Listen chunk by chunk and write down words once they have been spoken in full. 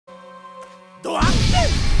ドアップ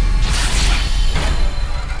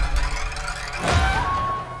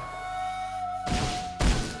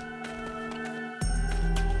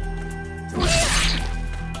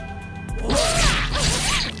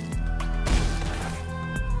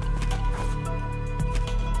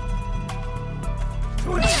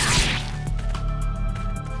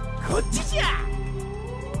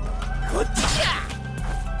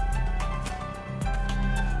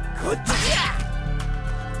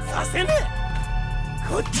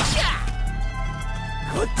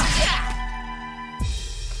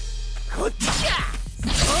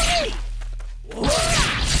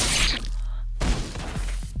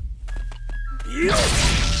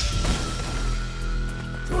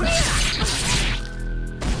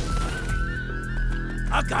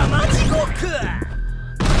赤間地獄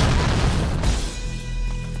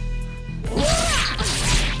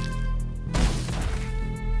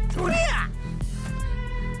とりゃ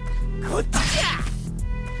こっちじゃ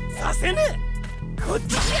させぬこっち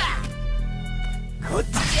じゃこっ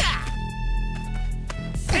ちじゃ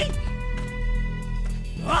せい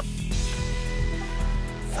わっ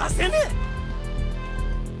させぬ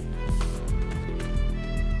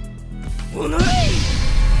おのれ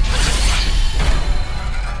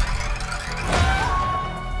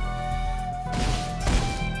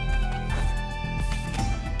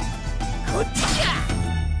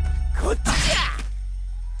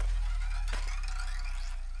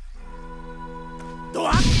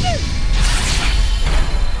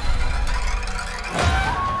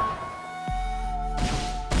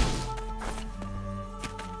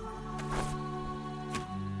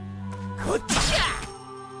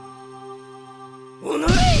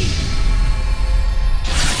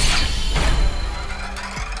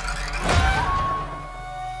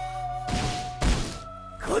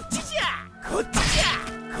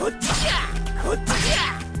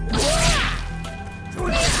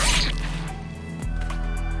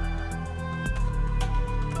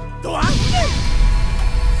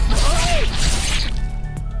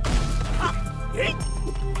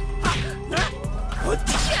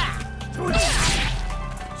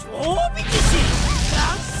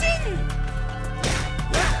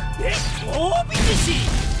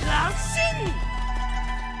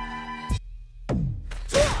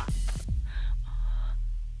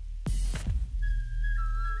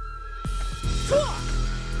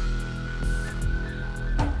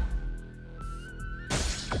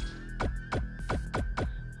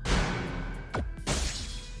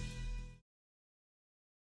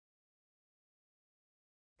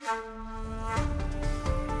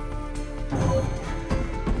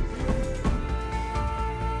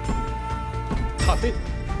盾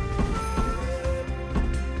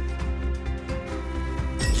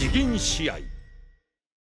次元試合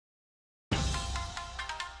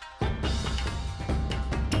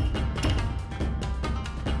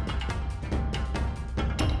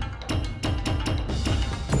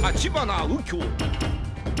立花右京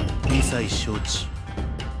理giải承知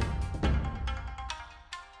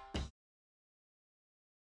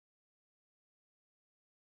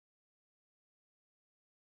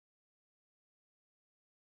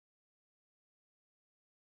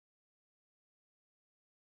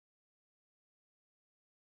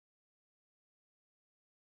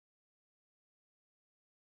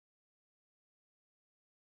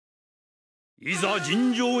いざ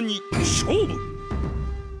尋常に勝負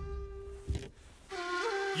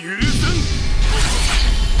許さん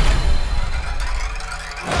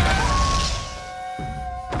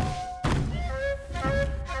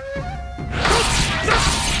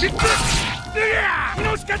木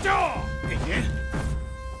之下長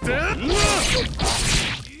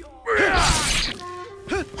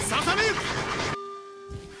ささめ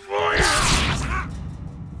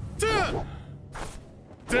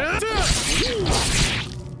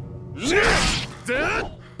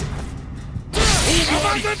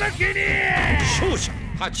勝者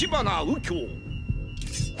立花右京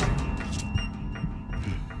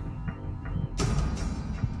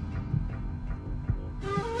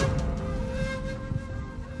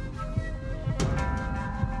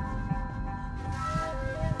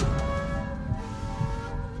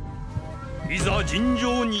いざ尋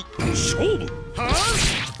常に勝負は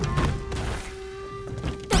あ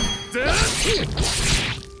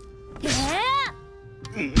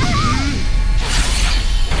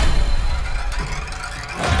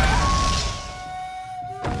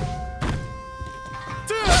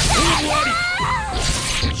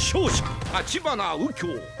勝者立花右京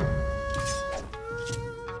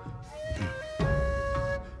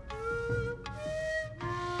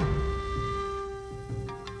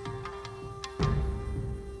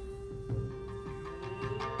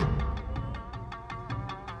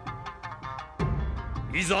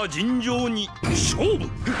いざ尋常に勝負。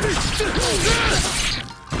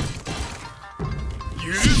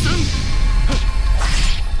許さん。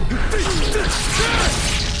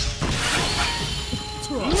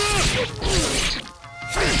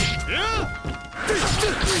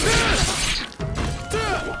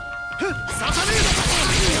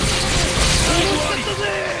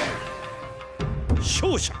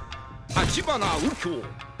勝者橘右京。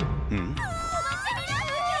うん。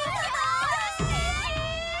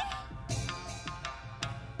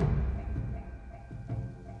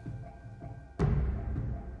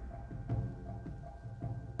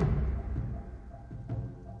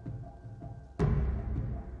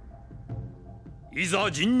い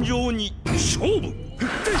ざ尋常に勝負。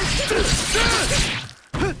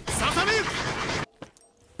ささめ。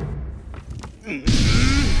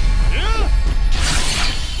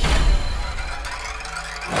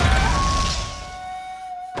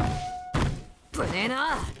ぶねえ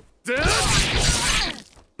な。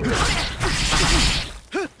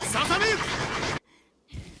ささめ。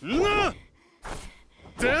な。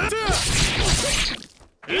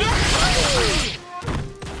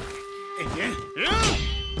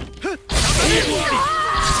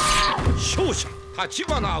勝者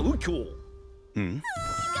橘右京。うん。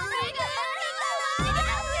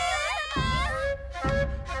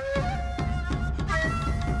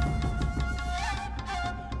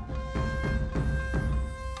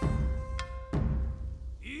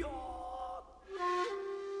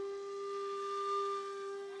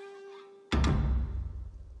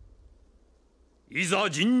いざ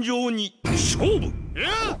尋常に勝負。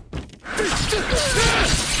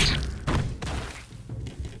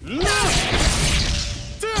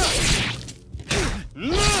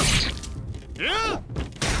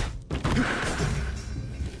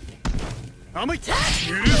甘い。許さん。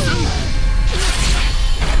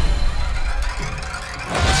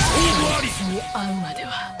に会うまで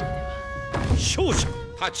は。勝者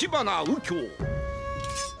橘右京。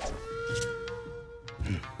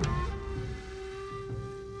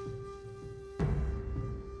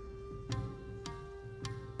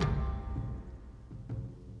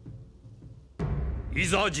い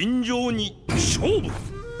ざ尋常に勝負。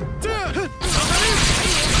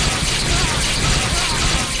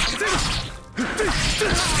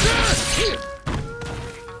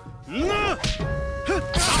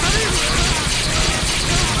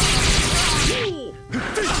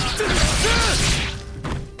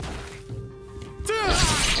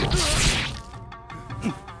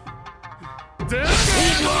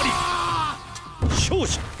勝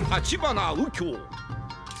者橘右京。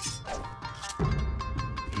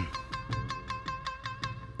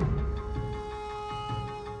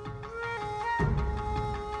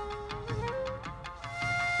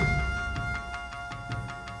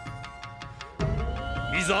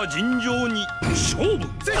いざ尋常に勝負。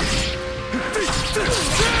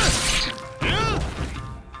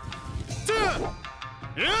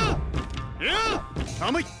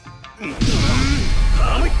甘い。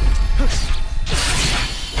甘い。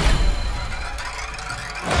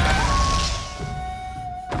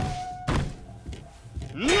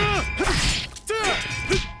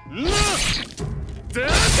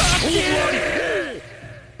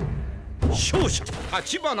勝者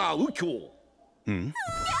橘右京。うん。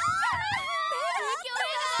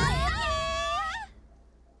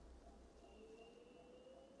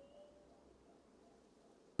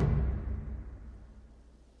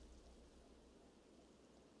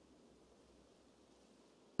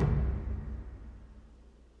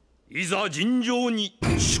いざ尋常に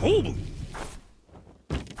勝負。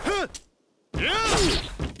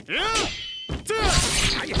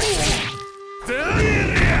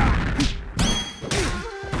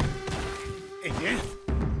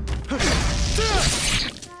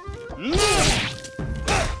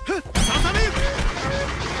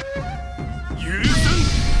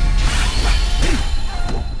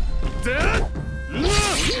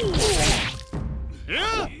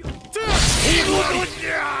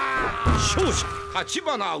勝者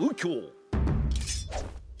橘右京。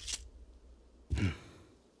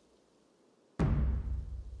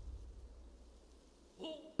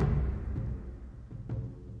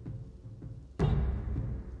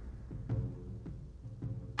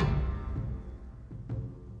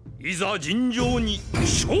いざ尋常に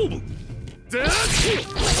勝負。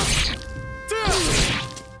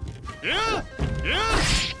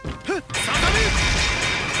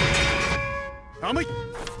甘い。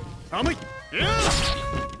甘い。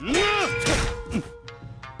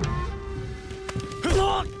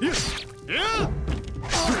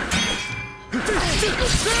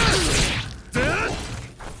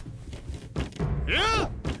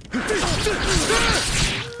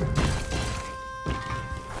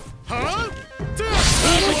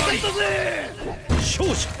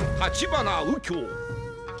立花右京。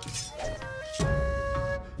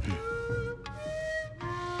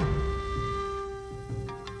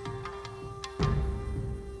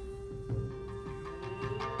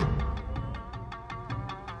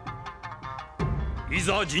い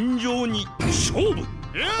ざ尋常に勝負。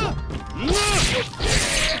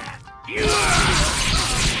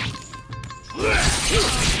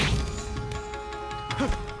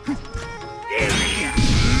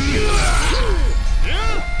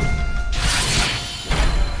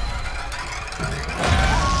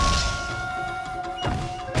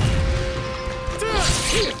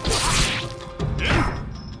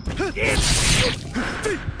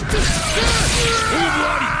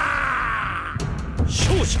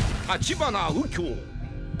勝者立花右京。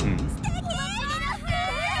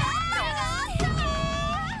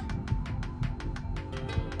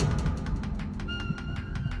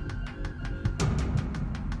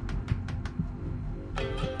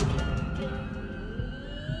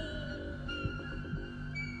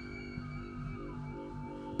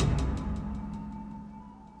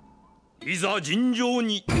いざ尋常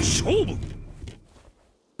に勝負。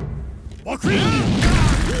爆炎。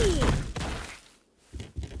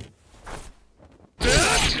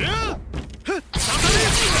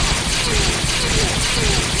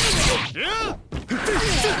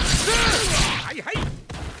はいはい。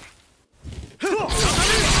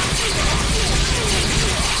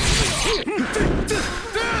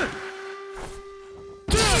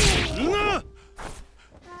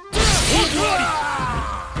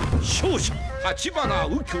勝者立花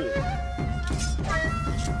右京。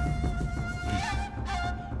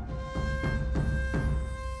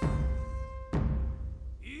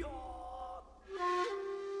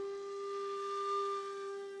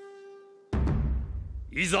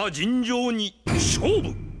いざ尋常に勝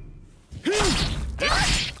負。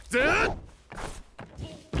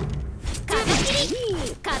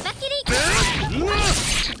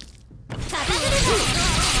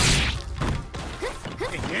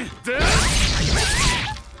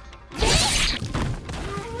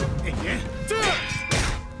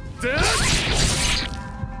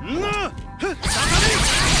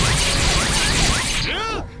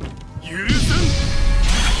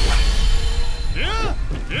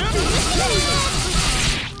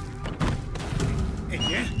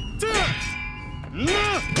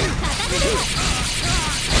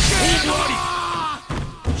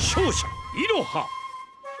勝者いろは。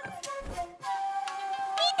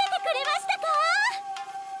見ててくれました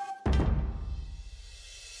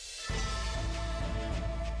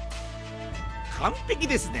か？完璧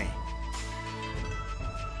ですね。